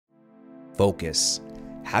Focus.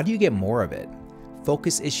 How do you get more of it?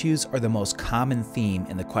 Focus issues are the most common theme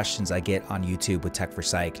in the questions I get on YouTube with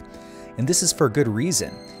Techforpsych. And this is for good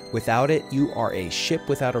reason. Without it, you are a ship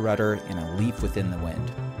without a rudder and a leaf within the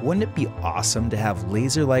wind. Wouldn't it be awesome to have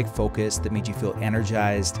laser-like focus that made you feel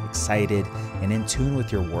energized, excited, and in tune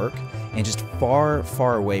with your work, and just far,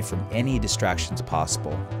 far away from any distractions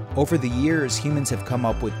possible? Over the years, humans have come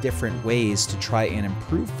up with different ways to try and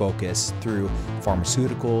improve focus through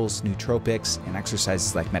pharmaceuticals, nootropics, and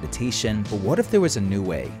exercises like meditation. But what if there was a new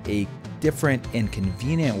way, a different and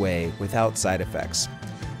convenient way without side effects?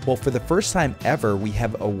 Well, for the first time ever, we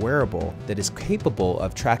have a wearable that is capable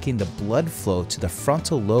of tracking the blood flow to the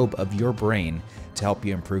frontal lobe of your brain to help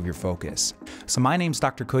you improve your focus. So my name's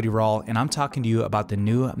Dr. Cody Rall, and I'm talking to you about the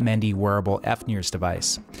new Mendi wearable fNIRS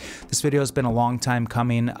device. This video has been a long time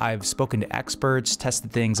coming. I've spoken to experts,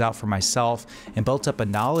 tested things out for myself, and built up a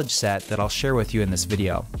knowledge set that I'll share with you in this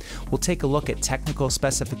video. We'll take a look at technical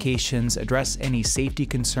specifications, address any safety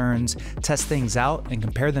concerns, test things out, and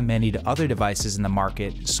compare the Mendi to other devices in the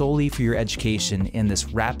market solely for your education in this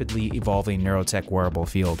rapidly evolving neurotech wearable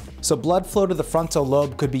field. So blood flow to the frontal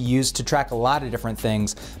lobe could be used to track a lot of different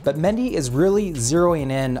things, but Mendi is really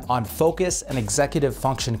zeroing in on focus and executive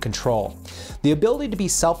function control. The ability to be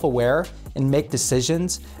self-aware and make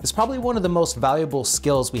decisions is probably one of the most valuable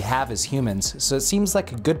skills we have as humans, so it seems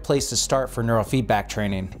like a good place to start for neurofeedback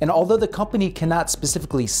training. And although the company cannot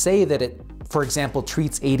specifically say that it, for example,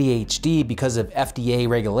 treats ADHD because of FDA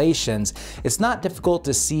regulations, it's not difficult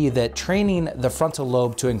to see that training the frontal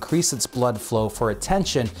lobe to increase its blood flow for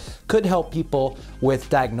attention could help people with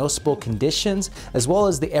diagnosable conditions, as well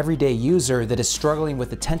as the everyday user that is struggling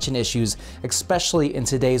with attention issues, especially in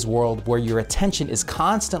today's world where your attention is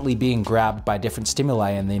constantly being grabbed by different stimuli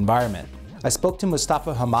in the environment. I spoke to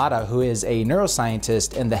Mustafa Hamada, who is a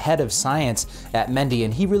neuroscientist and the head of science at Mendi,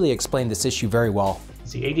 and he really explained this issue very well.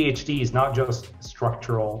 See, ADHD is not just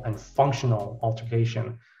structural and functional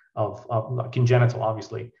alteration of congenital,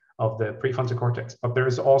 obviously, of the prefrontal cortex, but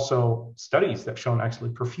there's also studies that have shown actually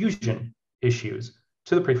perfusion issues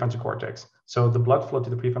to the prefrontal cortex. So the blood flow to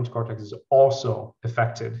the prefrontal cortex is also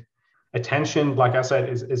affected. Attention, like I said,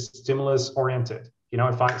 is stimulus oriented. You know,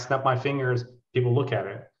 if I snap my fingers, people look at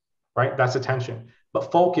it, right? That's attention.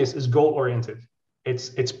 But focus is goal oriented.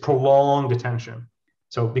 It's prolonged attention.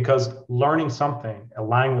 So because learning something, a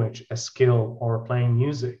language, a skill, or playing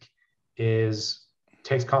music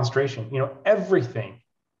takes concentration. You know, everything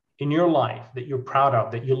in your life that you're proud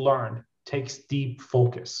of, that you learned, takes deep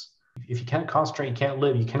focus. If you can't concentrate, you can't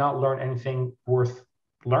live. You cannot learn anything worth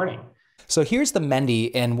learning. So here's the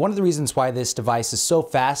Mendi, and one of the reasons why this device is so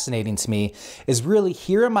fascinating to me is really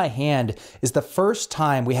here in my hand is the first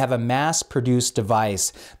time we have a mass-produced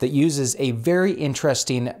device that uses a very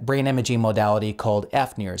interesting brain imaging modality called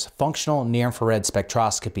fNIRS, functional near-infrared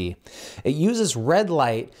spectroscopy. It uses red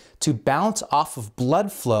light to bounce off of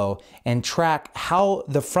blood flow and track how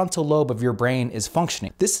the frontal lobe of your brain is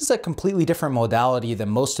functioning. This is a completely different modality than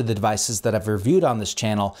most of the devices that I've reviewed on this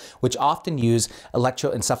channel, which often use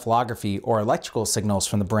electroencephalography or electrical signals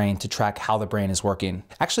from the brain to track how the brain is working.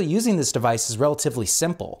 Actually, using this device is relatively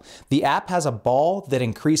simple. The app has a ball that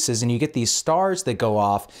increases and you get these stars that go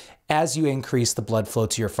off as you increase the blood flow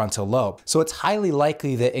to your frontal lobe. So it's highly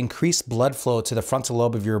likely that increased blood flow to the frontal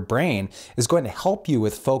lobe of your brain is going to help you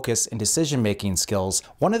with focus and decision-making skills.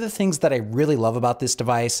 One of the things that I really love about this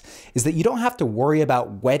device is that you don't have to worry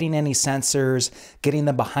about wetting any sensors, getting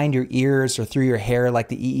them behind your ears or through your hair like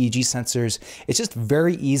the EEG sensors. It's just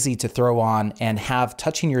very easy to throw on and have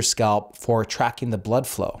touching your scalp for tracking the blood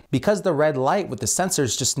flow. Because the red light with the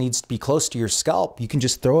sensors just needs to be close to your scalp, you can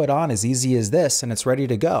just throw it on as easy as this and it's ready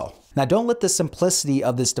to go. Now, don't let the simplicity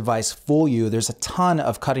of this device fool you. There's a ton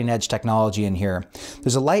of cutting-edge technology in here.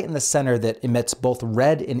 There's a light in the center that emits both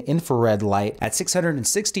red and infrared light at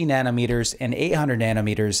 660 nanometers and 800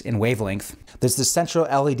 nanometers in wavelength. There's the central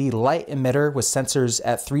LED light emitter with sensors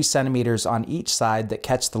at 3 centimeters on each side that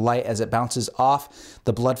catch the light as it bounces off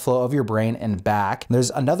the blood flow of your brain and back.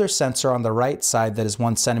 There's another sensor on the right side that is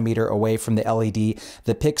 1 centimeter away from the LED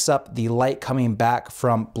that picks up the light coming back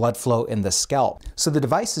from blood flow in the scalp. So the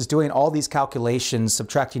device is doing all these calculations,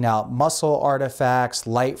 subtracting out muscle artifacts,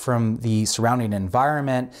 light from the surrounding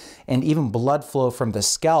environment, and even blood flow from the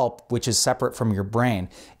scalp, which is separate from your brain.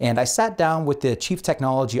 And I sat down with the Chief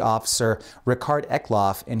Technology Officer, Ricard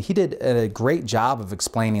Eckloff, and he did a great job of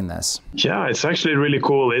explaining this. Yeah, it's actually really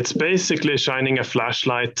cool. It's basically shining a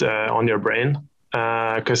flashlight on your brain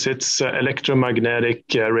because it's electromagnetic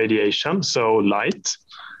radiation, so light.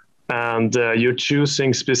 And you're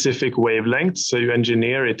choosing specific wavelengths, so you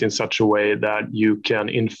engineer it in such a way that you can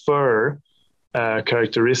infer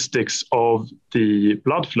characteristics of the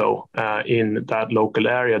blood flow in that local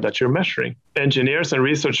area that you're measuring. Engineers and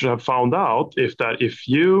researchers have found out if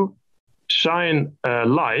you shine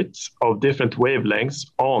light of different wavelengths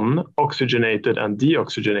on oxygenated and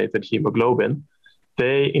deoxygenated hemoglobin,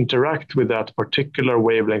 they interact with that particular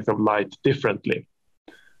wavelength of light differently.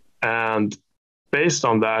 And based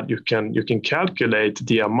on that, you can calculate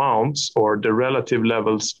the amounts or the relative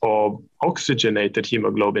levels of oxygenated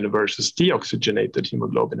hemoglobin versus deoxygenated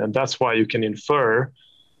hemoglobin. And that's why you can infer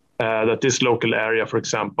that this local area, for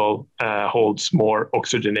example, holds more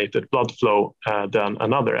oxygenated blood flow than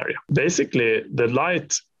another area. Basically, the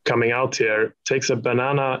light coming out here takes a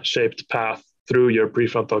banana-shaped path through your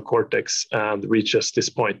prefrontal cortex and reaches this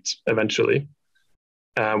point eventually.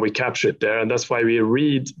 We capture it there. And that's why we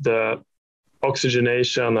read the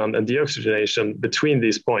oxygenation and deoxygenation between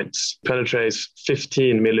these points. Penetrates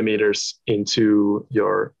 15 millimeters into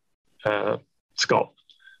your skull.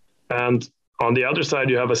 And on the other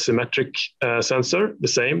side, you have a symmetric sensor, the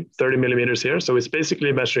same, 30 millimeters here. So it's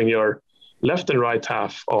basically measuring your left and right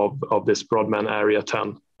half of this Brodmann area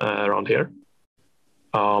 10 around here.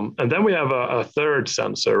 And then we have a third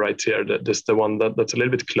sensor right here. This is the one that's a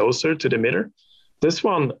little bit closer to the emitter. This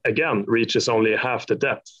one, again, reaches only half the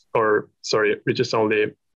depth, reaches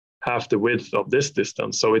only half the width of this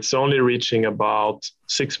distance. So it's only reaching about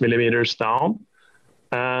 6 millimeters down.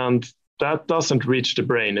 And that doesn't reach the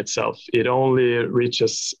brain itself. It only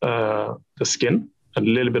reaches the skin, a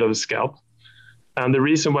little bit of the scalp. And the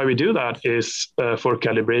reason why we do that is for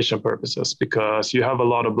calibration purposes, because you have a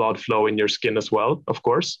lot of blood flow in your skin as well, of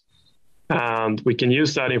course. And we can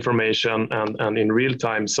use that information and in real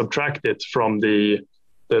time subtract it from the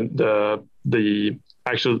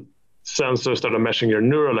actual sensors that are measuring your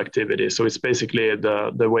neural activity. So it's basically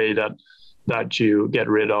the way that you get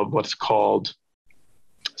rid of what's called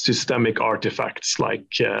systemic artifacts like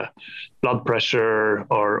blood pressure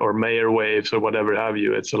or Mayer waves or whatever have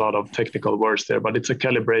you. It's a lot of technical words there, but it's a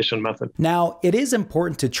calibration method. Now, it is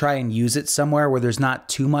important to try and use it somewhere where there's not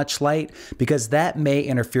too much light, because that may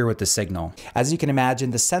interfere with the signal. As you can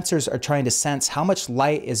imagine, the sensors are trying to sense how much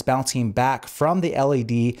light is bouncing back from the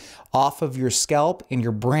LED off of your scalp and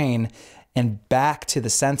your brain and back to the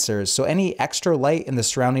sensors. So any extra light in the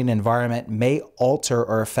surrounding environment may alter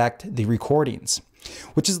or affect the recordings.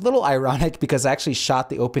 Which is a little ironic because I actually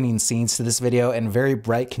shot the opening scenes to this video in very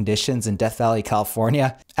bright conditions in Death Valley,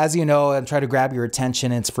 California. As you know, I'm trying to grab your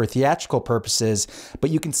attention, it's for theatrical purposes,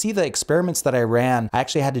 but you can see the experiments that I ran, I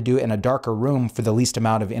actually had to do it in a darker room for the least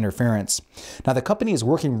amount of interference. Now, the company is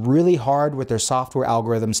working really hard with their software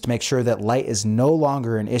algorithms to make sure that light is no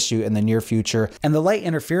longer an issue in the near future, and the light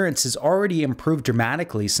interference has already improved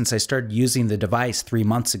dramatically since I started using the device 3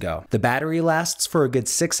 months ago. The battery lasts for a good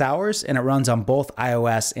 6 hours, and it runs on both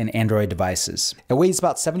iOS and Android devices. It weighs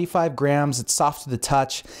about 75 grams, it's soft to the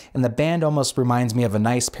touch, and the band almost reminds me of a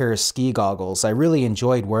nice pair of ski goggles. I really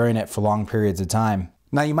enjoyed wearing it for long periods of time.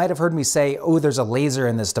 Now, you might have heard me say, oh, there's a laser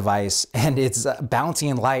in this device, and it's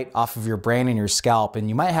bouncing light off of your brain and your scalp, and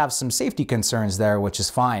you might have some safety concerns there, which is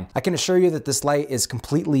fine. I can assure you that this light is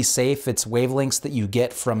completely safe. It's wavelengths that you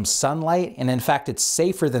get from sunlight, and in fact, it's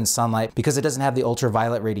safer than sunlight because it doesn't have the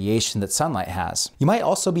ultraviolet radiation that sunlight has. You might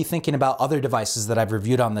also be thinking about other devices that I've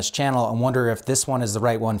reviewed on this channel and wonder if this one is the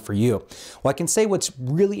right one for you. Well, I can say what's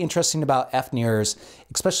really interesting about fNIRS,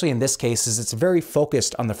 especially in this case, is it's very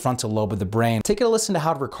focused on the frontal lobe of the brain. Take a listen to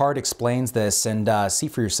how Ricard explains this and see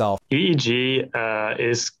for yourself. EEG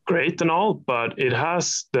is great and all, but it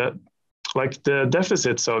has the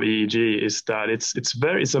deficits of EEG is that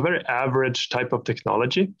it's a very average type of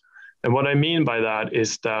technology. And what I mean by that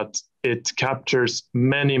is that it captures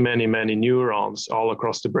many neurons all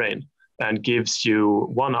across the brain and gives you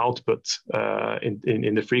one output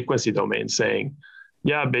in the frequency domain saying,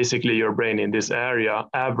 yeah, basically your brain in this area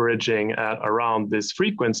averaging at around this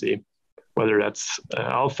frequency, whether that's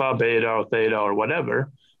alpha, beta, or theta, or whatever.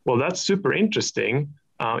 Well, that's super interesting.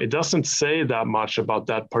 It doesn't say that much about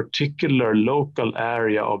that particular local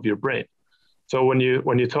area of your brain. So when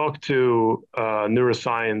you talk to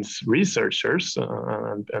neuroscience researchers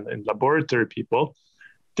and laboratory people,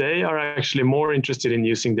 they are actually more interested in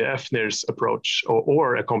using the fNIRS approach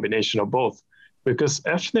or a combination of both, because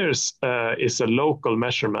fNIRS is a local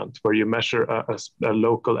measurement where you measure a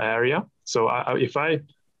local area. So if I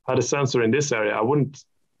had a sensor in this area, I wouldn't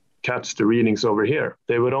catch the readings over here.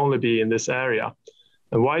 They would only be in this area.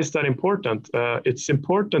 And why is that important? It's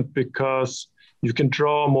important because you can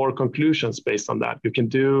draw more conclusions based on that. You can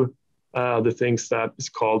do the things that is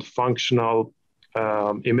called functional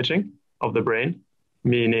imaging of the brain.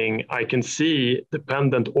 meaning I can see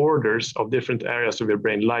dependent orders of different areas of your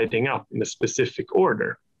brain lighting up in a specific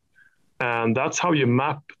order. And that's how you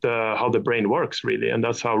map how the brain works, really. And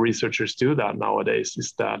that's how researchers do that nowadays,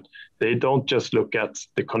 is that they don't just look at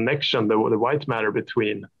the connection, the white matter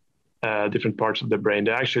between different parts of the brain.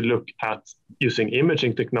 They actually look at using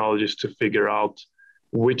imaging technologies to figure out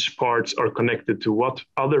which parts are connected to what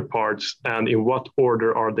other parts and in what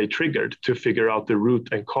order are they triggered, to figure out the root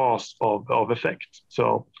and cause of effect.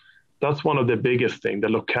 So that's one of the biggest things. The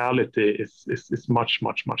locality is much,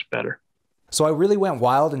 much, much better. So I really went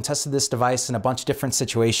wild and tested this device in a bunch of different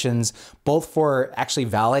situations, both for actually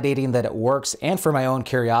validating that it works and for my own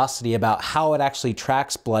curiosity about how it actually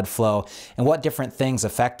tracks blood flow and what different things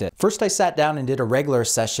affect it. First, I sat down and did a regular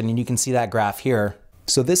session, and you can see that graph here.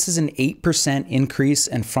 So this is an 8% increase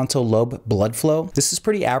in frontal lobe blood flow. This is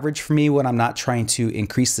pretty average for me when I'm not trying to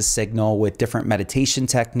increase the signal with different meditation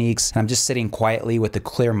techniques, and I'm just sitting quietly with a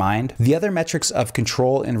clear mind. The other metrics of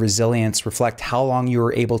control and resilience reflect how long you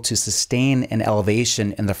were able to sustain an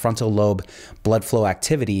elevation in the frontal lobe blood flow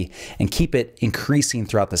activity and keep it increasing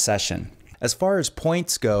throughout the session. As far as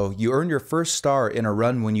points go, you earn your first star in a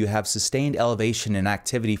run when you have sustained elevation in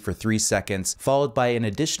activity for 3 seconds, followed by an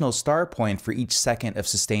additional star point for each second of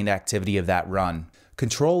sustained activity of that run.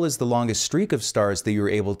 Control is the longest streak of stars that you were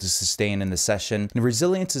able to sustain in the session, and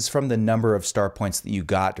resilience is from the number of star points that you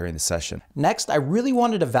got during the session. Next, I really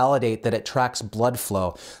wanted to validate that it tracks blood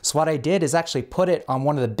flow. So what I did is actually put it on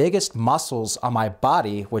one of the biggest muscles on my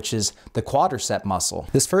body, which is the quadricep muscle.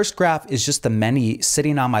 This first graph is just the Mendi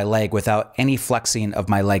sitting on my leg without any flexing of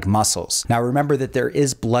my leg muscles. Now remember that there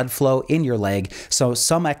is blood flow in your leg, so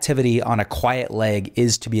some activity on a quiet leg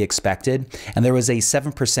is to be expected, and there was a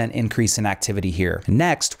 7% increase in activity here.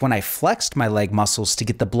 Next, when I flexed my leg muscles to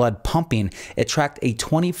get the blood pumping, it tracked a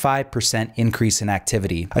 25% increase in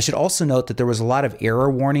activity. I should also note that there was a lot of error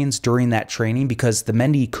warnings during that training because the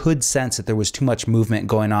Mendi could sense that there was too much movement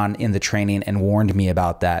going on in the training and warned me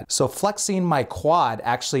about that. So flexing my quad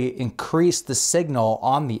actually increased the signal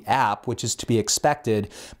on the app, which is to be expected.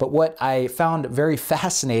 But what I found very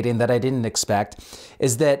fascinating that I didn't expect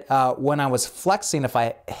is that when I was flexing, if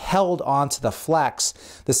I held onto the flex,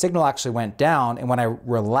 the signal actually went down, and when I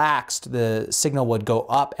relaxed, the signal would go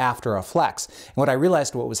up after a flex. And what I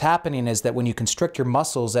realized what was happening is that when you constrict your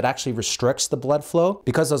muscles, it actually restricts the blood flow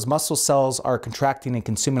because those muscle cells are contracting and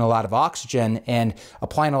consuming a lot of oxygen and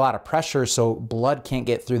applying a lot of pressure, so blood can't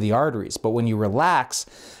get through the arteries. But when you relax,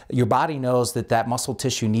 your body knows that that muscle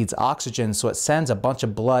tissue needs oxygen, so it sends a bunch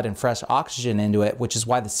of blood and fresh oxygen into it, which is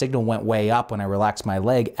why the signal went way up when I relaxed my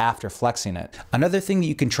leg after flexing it. Another thing that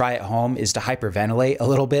you can try at home is to hyperventilate a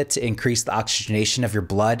little bit to increase the oxygenation of your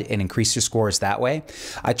blood and increase your scores that way.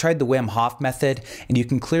 I tried the Wim Hof method, and you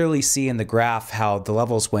can clearly see in the graph how the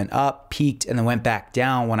levels went up, peaked, and then went back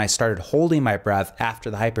down when I started holding my breath after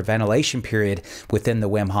the hyperventilation period within the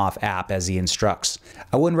Wim Hof app as he instructs.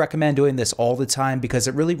 I wouldn't recommend doing this all the time because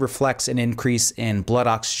it really reflects an increase in blood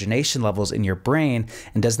oxygenation levels in your brain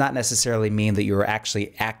and does not necessarily mean that you are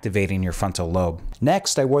actually activating your frontal lobe.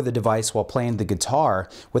 Next, I wore the device while playing the guitar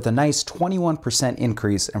with a nice 21%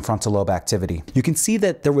 increase in frontal lobe activity. You can see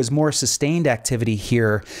that there was more sustained activity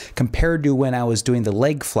here compared to when I was doing the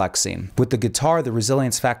leg flexing. With the guitar, the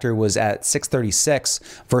resilience factor was at 636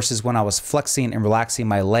 versus when I was flexing and relaxing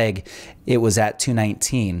my leg, it was at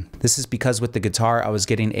 219. This is because with the guitar, I was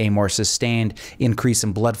getting a more sustained increase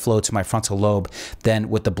in blood flow to my frontal lobe than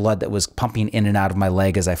with the blood that was pumping in and out of my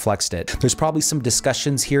leg as I flexed it. There's probably some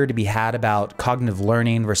discussions here to be had about cognitive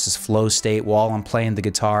learning versus flow state while I'm playing the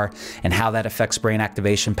guitar and how that affects brain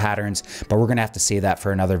activation patterns, but we're gonna have to save that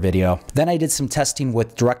for another video. Then I did some testing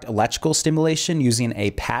with direct electrical stimulation using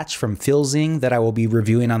a patch from Filzing that I will be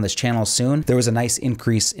reviewing on this channel soon. There was a nice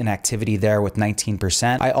increase in activity there with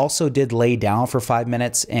 19%. I also did lay down for 5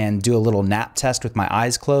 minutes and do a little nap test with my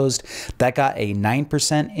eyes closed. That got a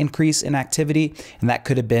 9% increase in activity, and that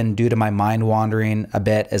could have been due to my mind wandering a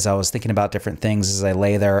bit as I was thinking about different things as I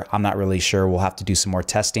lay there. I'm not really sure. We'll have to do some more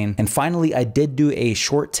testing. And finally, I did do a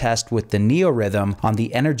short test with the NeoRhythm on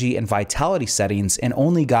the energy and vitality settings and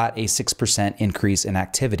only got a 6% increase in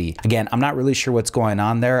activity. Again, I'm not really sure what's going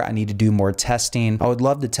on there. I need to do more testing. I would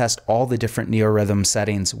love to test all the different NeoRhythm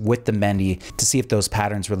settings with the Mendi to see if those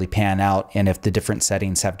patterns really pan out and if the different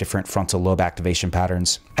settings have different frontal lobe activation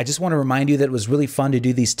patterns. I just want to remind you that it was really fun to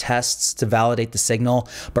do these tests to validate the signal,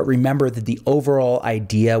 but remember that the overall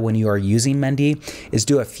idea when you are using Mendi is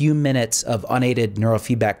do a few minutes of unaided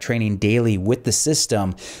neurofeedback training daily with the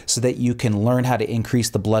system so that you can learn how to increase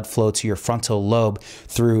the blood flow to your frontal frontal lobe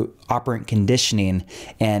through operant conditioning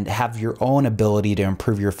and have your own ability to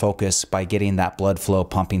improve your focus by getting that blood flow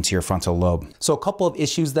pumping to your frontal lobe. So a couple of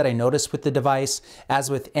issues that I noticed with the device, as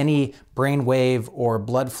with any brainwave or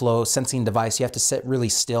blood flow sensing device, you have to sit really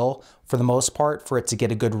still for the most part for it to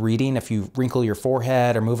get a good reading. If you wrinkle your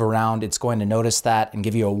forehead or move around, it's going to notice that and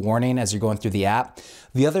give you a warning as you're going through the app.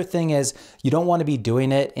 The other thing is you don't want to be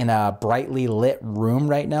doing it in a brightly lit room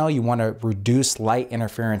right now. You want to reduce light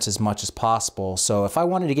interference as much as possible. So if I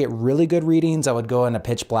wanted to get really good readings, I would go in a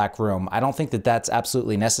pitch black room. I don't think that that's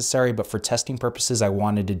absolutely necessary, but for testing purposes, I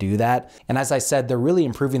wanted to do that. And as I said, they're really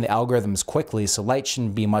improving the algorithms quickly, so light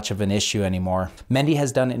shouldn't be much of an issue anymore. Mendi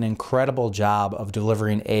has done an incredible job of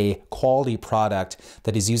delivering a quality product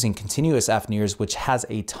that is using continuous fNIRS, which has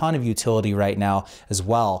a ton of utility right now as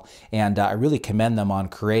well. And I really commend them on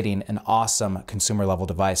creating an awesome consumer level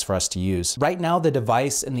device for us to use. Right now, the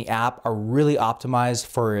device and the app are really optimized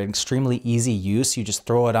for extremely easy use. You just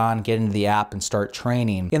throw it on, get into the app and start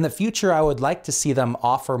training. In the future, I would like to see them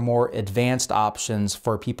offer more advanced options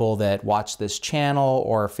for people that watch this channel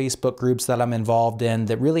or Facebook groups that I'm involved in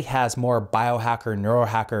that really has more biohacker,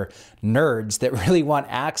 neurohacker nerds that really want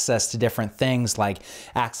access to different things like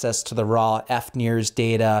access to the raw fNIRS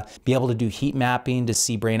data, be able to do heat mapping to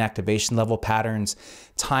see brain activation level patterns,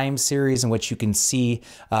 time series in which you can see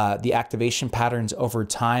the activation patterns over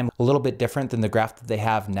time, a little bit different than the graph that they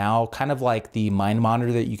have now, kind of like the mind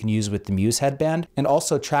monitor that you can use with the Muse headband, and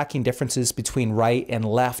also tracking differences between right and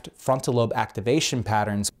left frontal lobe activation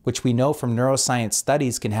patterns, which we know from neuroscience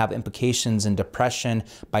studies can have implications in depression,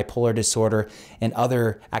 bipolar disorder, and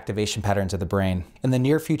other activation patterns of the brain. In the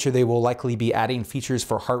near future, they will likely be adding features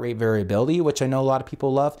for heart rate variability, which I know a lot of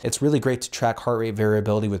people love. It's really great to track heart rate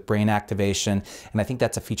variability with brain activation, and I think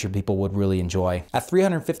that's a feature people would really enjoy. At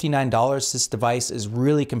 $359, this device is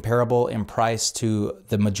really comparable in price to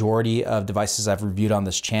the majority of devices I've reviewed on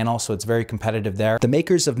this channel, so it's very competitive there. The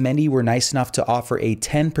makers of Mendi were nice enough to offer a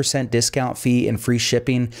 10% discount fee and free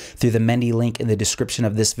shipping through the Mendi link in the description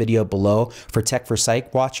of this video below for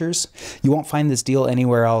Techforpsych watchers. You won't find this deal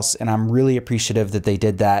anywhere else, and I'm really appreciative that they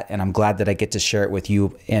did that, and I'm glad that I get to share it with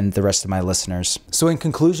you and the rest of my listeners. So in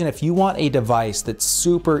conclusion, if you want a device that's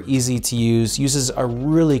super easy to use, uses a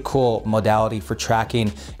really cool modality for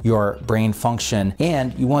tracking your brain function,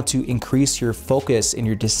 and you want to increase your focus and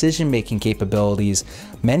your decision-making capabilities,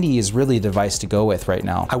 Mendi is really the device to go with right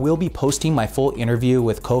now. I will be posting my full interview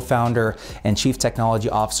with co-founder and chief technology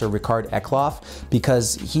officer Ricard Eckloff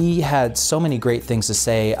because he had so many great things to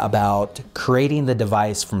say about creating the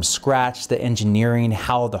device from scratch, the engineering,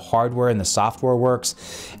 how the hardware and the software works.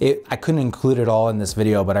 I couldn't include it all in this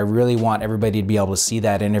video, but I really want everybody to be able to see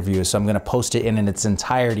that interview, so I'm going to post it in its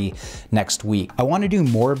entirety next week. I want to do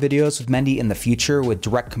more videos with Mendi in the future with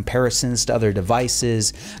direct comparisons to other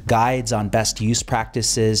devices, guides on best use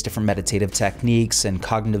practices, different meditative techniques and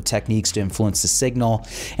cognitive techniques to influence the signal,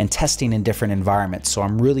 and testing in different environments. So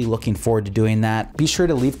I'm really looking forward to doing that. Be sure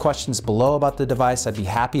to leave questions below about the device. I'd be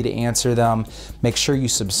happy to answer them. Make sure you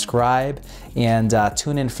subscribe and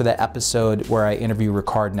tune in for the episode where I interview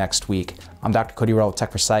Ricard next week. I'm Dr. Cody Rall with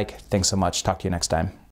Techforpsych. Thanks so much. Talk to you next time.